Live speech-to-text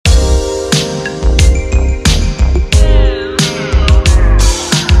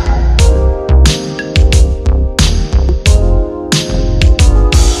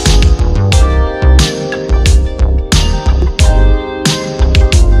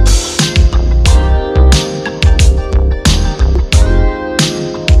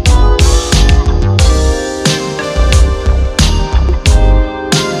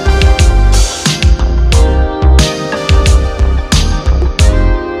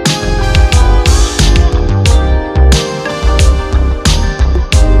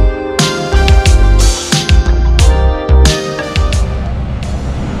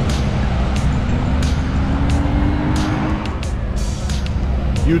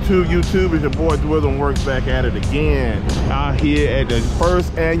YouTube, it's your boy Dwizzle Works back at it again. Out here at the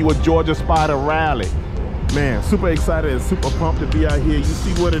first annual Georgia Spyder Rally. Man, super excited and super pumped to be out here. You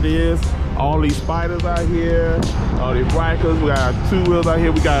see what it is. All these spiders out here, all these rikers. We got 2 wheels out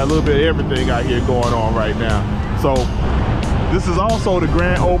here. We got a little bit of everything out here going on right now. So this is also the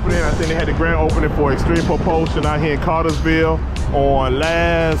grand opening. I think they had the grand opening for Extreme Propulsion out here in Cartersville on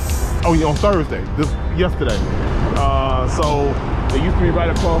Thursday, yesterday. So it used to be right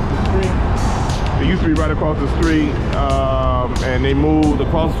across the street. And they moved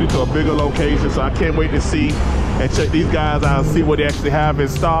across the street to a bigger location. So I can't wait to see and check these guys out and see what they actually have in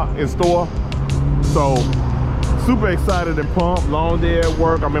store. So super excited and pumped. Long day at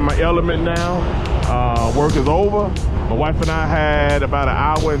work. I'm in my element now. Work is over. My wife and I had about an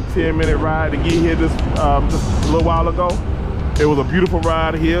hour and 10-minute ride to get here just a little while ago. It was a beautiful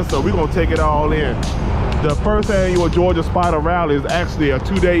ride here, so we're gonna take it all in. The first annual Georgia Spyder Rally is actually a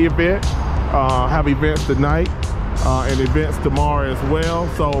 2-day event. Have events tonight and events tomorrow as well.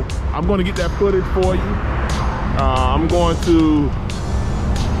 So I'm going to get that footage for you. I'm going to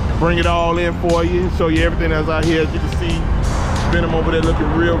bring it all in for you, show you everything that's out here. As you can see, Venom over there looking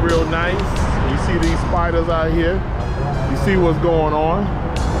real nice. You see these spiders out here. You see what's going on.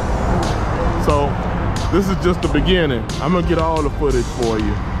 So this is just the beginning. I'm going to get all the footage for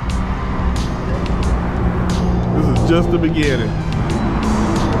you. This is just the beginning.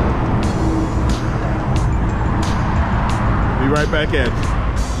 Be right back at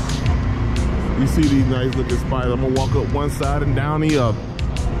you. You see these nice looking spiders. I'm gonna walk up one side and down the other.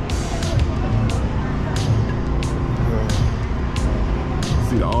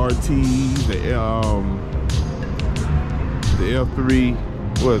 See the RT, the L3,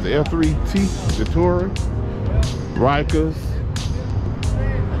 what is it, L3T, the Touring, Rikers.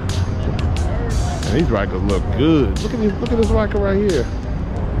 And these Rikers look good. Look at this Riker right here.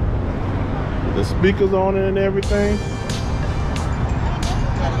 The speakers on it and everything.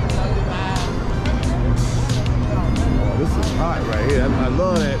 Oh, this is hot right here. I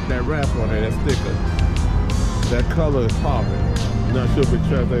love that wrap on it, that sticker. That color is popping. I'm not sure if it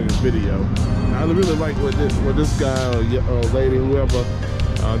translated this video. I really like what this guy or lady, whoever,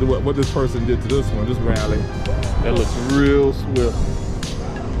 what this person did to this one, this rally. That looks real swift.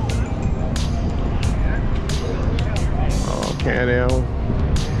 Can-Am,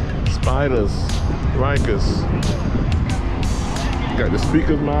 Spyders, Rikers. Got the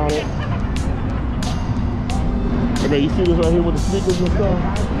speakers mounted. I mean, you see this right here with the speakers and stuff?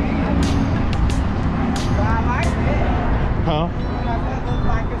 Huh?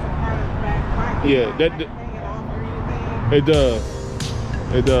 Yeah, it does.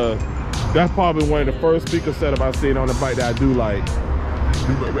 It does. That's probably one of the first speaker setup I've seen on the bike that I do like.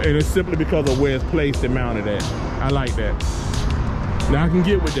 And it's simply because of where it's placed and mounted at. I like that. Now I can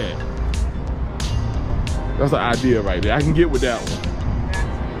get with that. That's an idea right there. I can get with that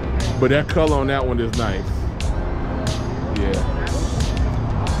one. But that color on that one is nice. Yeah.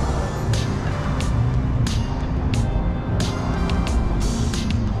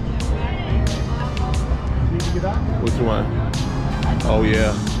 Which one? Oh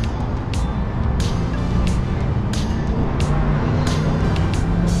yeah.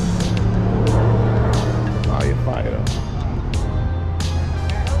 Firefighter.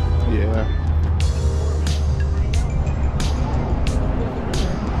 Yeah.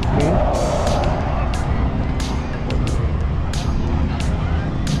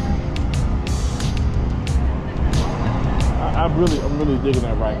 I'm really digging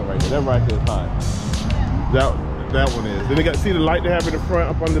that Riker right there. That Riker is hot. That one is. Then they got, see the light they have in the front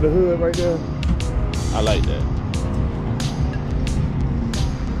up under the hood right there? I like that.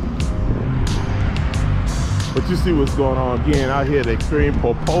 But you see what's going on again out here at Extreme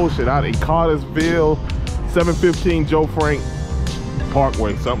Propulsion out in Cartersville, 715 Joe Frank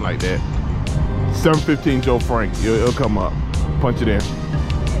Parkway, something like that. 715 Joe Frank, it'll come up, punch it in.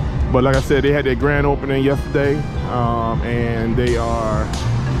 But like I said, they had their grand opening yesterday, and they are,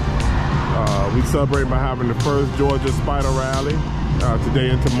 we celebrate by having the first Georgia Spyder Rally today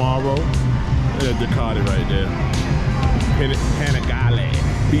and tomorrow. There's Ducati right there, Panigale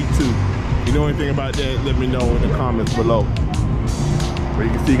B2. You know anything about that, let me know in the comments below. But you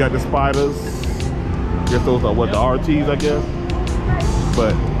can see you got the Spyders. I guess those are what, the RTs, I guess?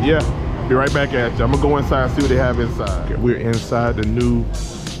 But yeah, be right back at you. I'm gonna go inside and see what they have inside. Okay, we're inside the new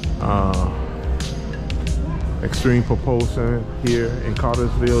Extreme Propulsion here in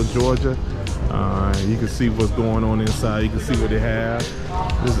Cartersville, Georgia. You can see what's going on inside. You can see what they have.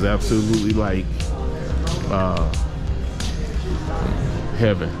 This is absolutely like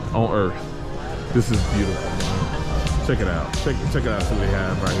heaven on earth. This is beautiful. Check it out. Check it out. See what they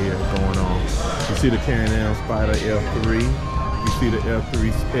have right here going on. You see the Can-Am Spyder F3. You see the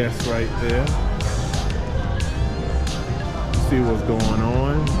F3S right there. You see what's going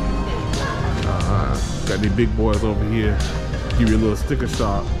on. Got these big boys over here. Give you a little sticker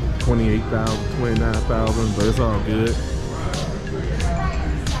shock. 28,000, 29,000, but it's all good.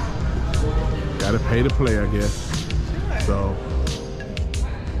 Gotta pay to play, I guess. So,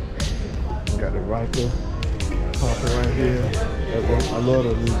 got the Riker popping right here. I love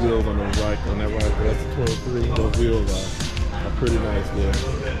the new wheels on those Riker. On that Riker, that's the 23. Those wheels are pretty nice there.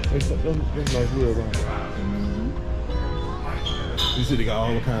 Those nice wheels on it. You see they got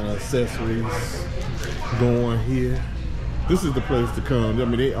all the kind of accessories going here. This is the place to come. I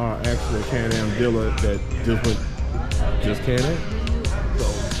mean, they are actually a Can-Am dealer that just Can-Am. So,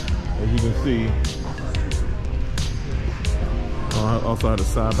 as you can see, also have the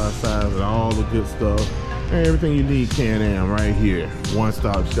side-by-sides and all the good stuff. And everything you need Can-Am right here.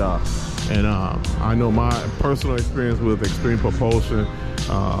 One-stop shop. And I know my personal experience with Extreme Propulsion,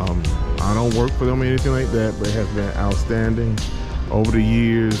 I don't work for them or anything like that, but it has been outstanding. Over the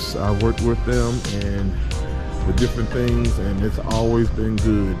years, I've worked with them and the different things, and it's always been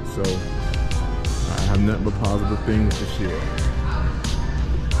good. So I have nothing but positive things to share.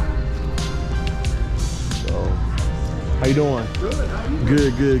 So, how you doing? Good. How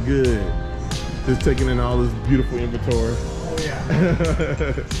you doing? Good. Just taking in all this beautiful inventory. Oh yeah.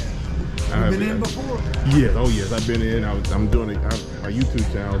 You've been in before? Yes. Oh yes. I've been in. I'm doing it. My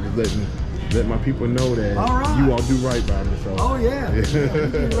YouTube channel, just let my people know that you all do right by me. So. Oh yeah. You do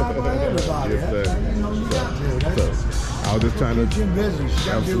right by everybody. Yes, sir. You know you got to. I was just trying to keep you in business.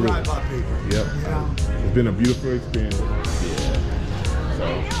 You got to do right by people. Yep. You know? It's been a beautiful experience. Yeah. So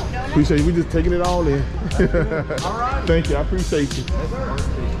appreciate you. We just taking it all in. All right. Thank you. I appreciate you. Yes, sir.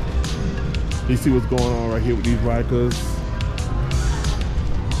 You see what's going on right here with these Rikers.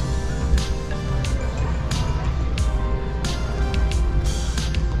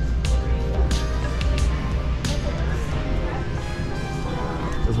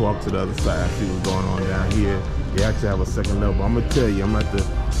 Let's walk to the other side, see what's going on down here. They actually have a second level. I'm gonna tell you, I'm gonna have to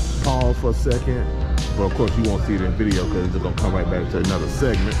pause for a second. But of course you won't see it in video because it's gonna come right back to another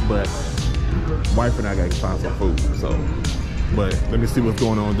segment. But wife and I gotta find some food, so. But let me see what's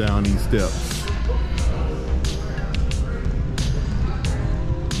going on down these steps.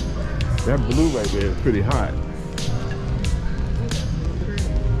 That blue right there is pretty hot.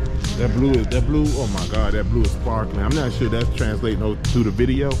 That blue, oh my God, that blue is sparkling. I'm not sure that's translating through the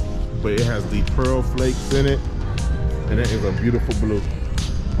video, but it has the pearl flakes in it. And that is a beautiful blue.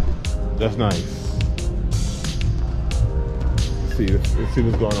 That's nice. Let's see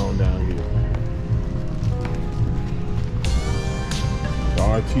what's going on down here. The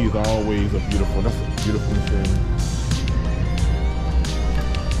RT is always that's a beautiful machine.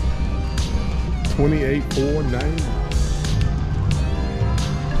 28,490.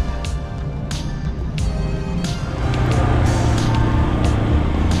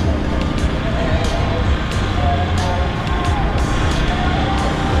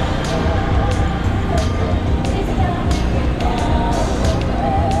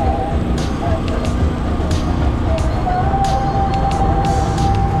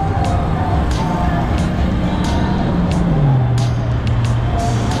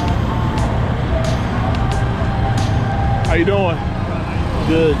 How you doing?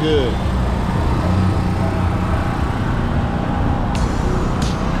 Good.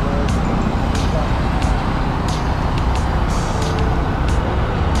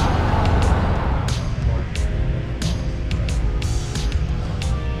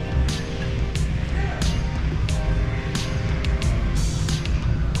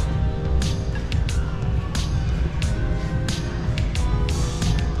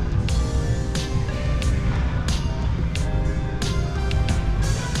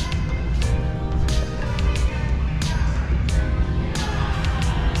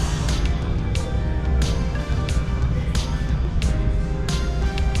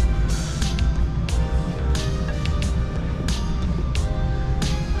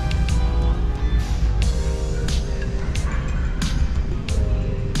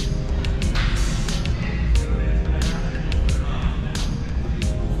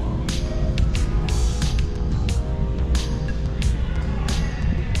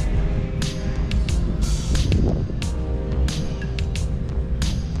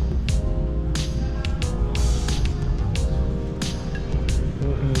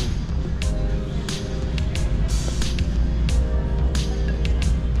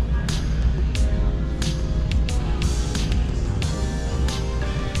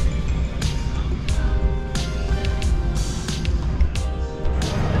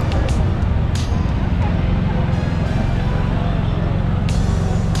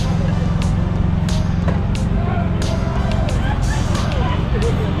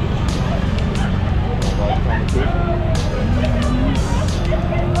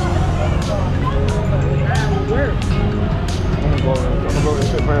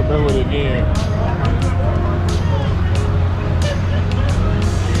 again.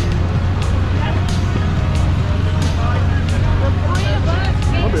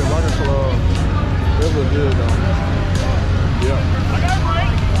 I'll be a running club. It was good though. Yeah. I got a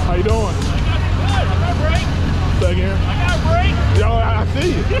break. How you doing? I got a break. Say again. I got a break. Yo, I see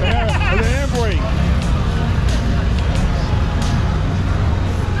you. It's a handbrake.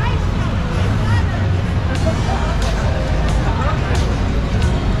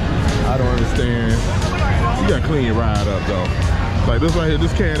 I don't understand. You gotta clean your ride up though. Like this right here,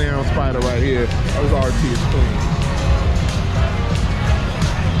 this Can-Am Spyder right here, this RT is clean.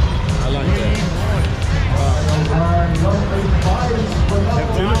 I like that.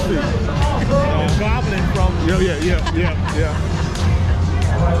 Tennessee. Goblin from. Yeah.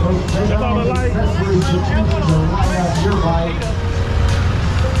 That's all I like.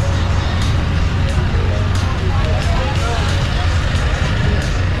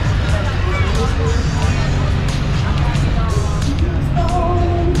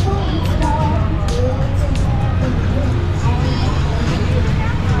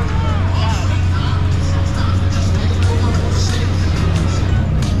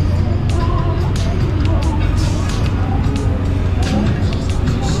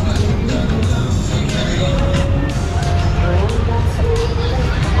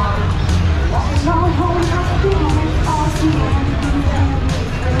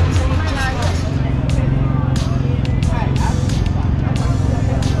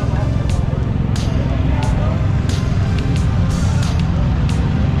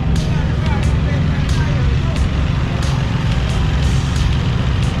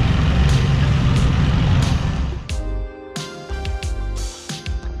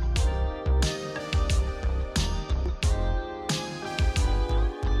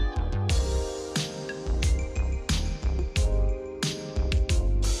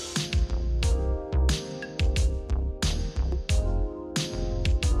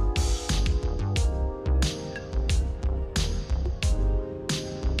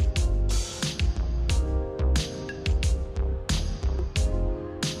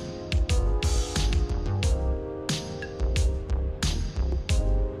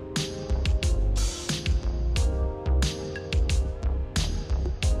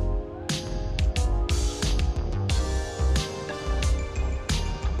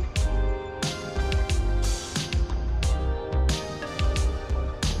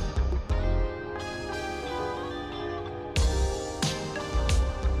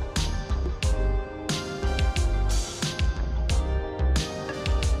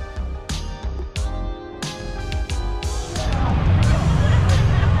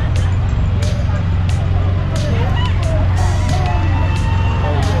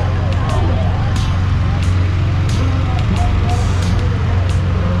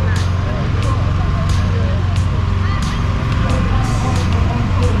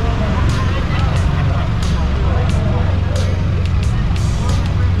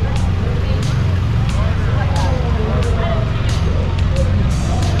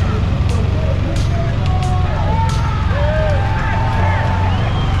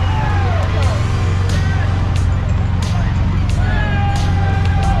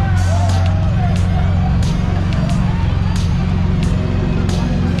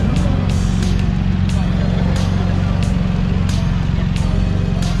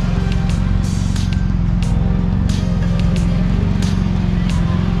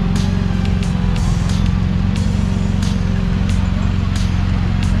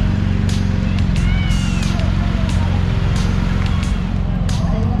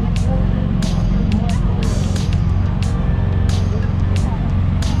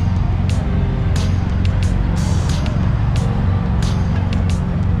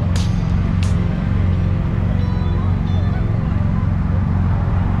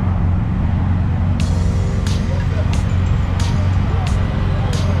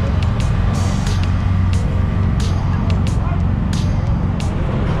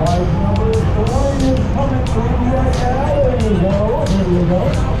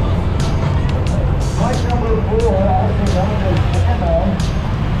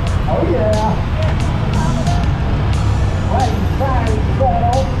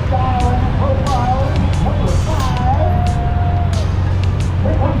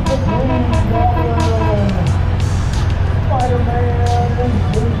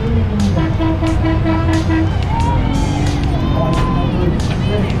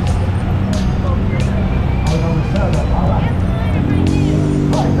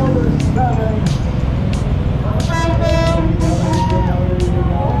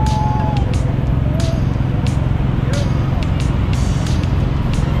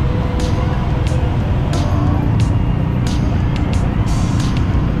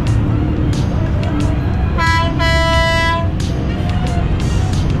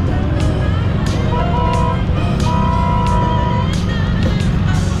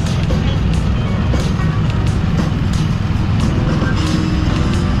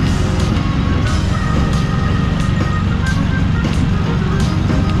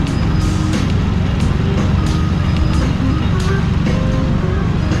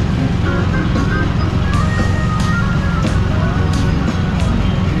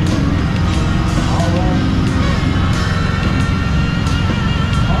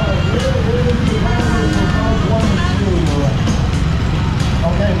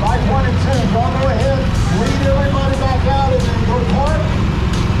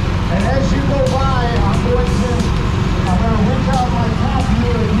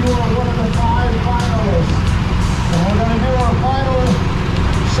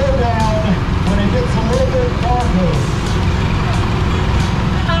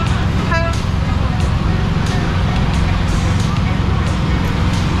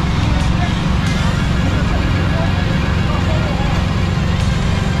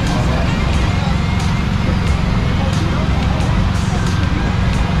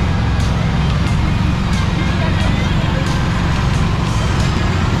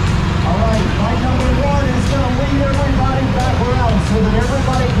 so that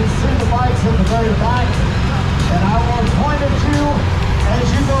everybody can see the bikes in the very back. And I will point at you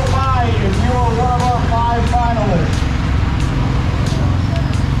as you go by if you are one of our 5 finalists.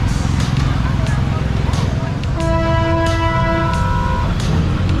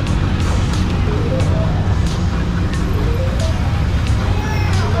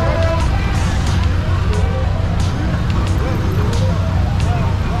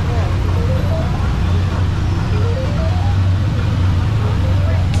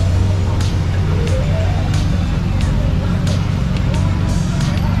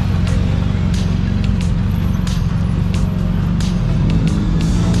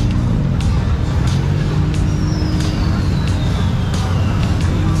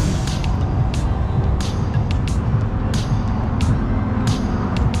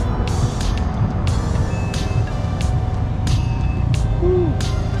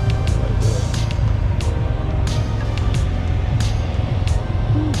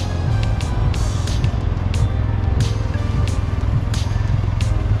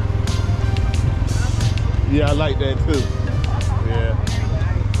 Yeah, I like that too.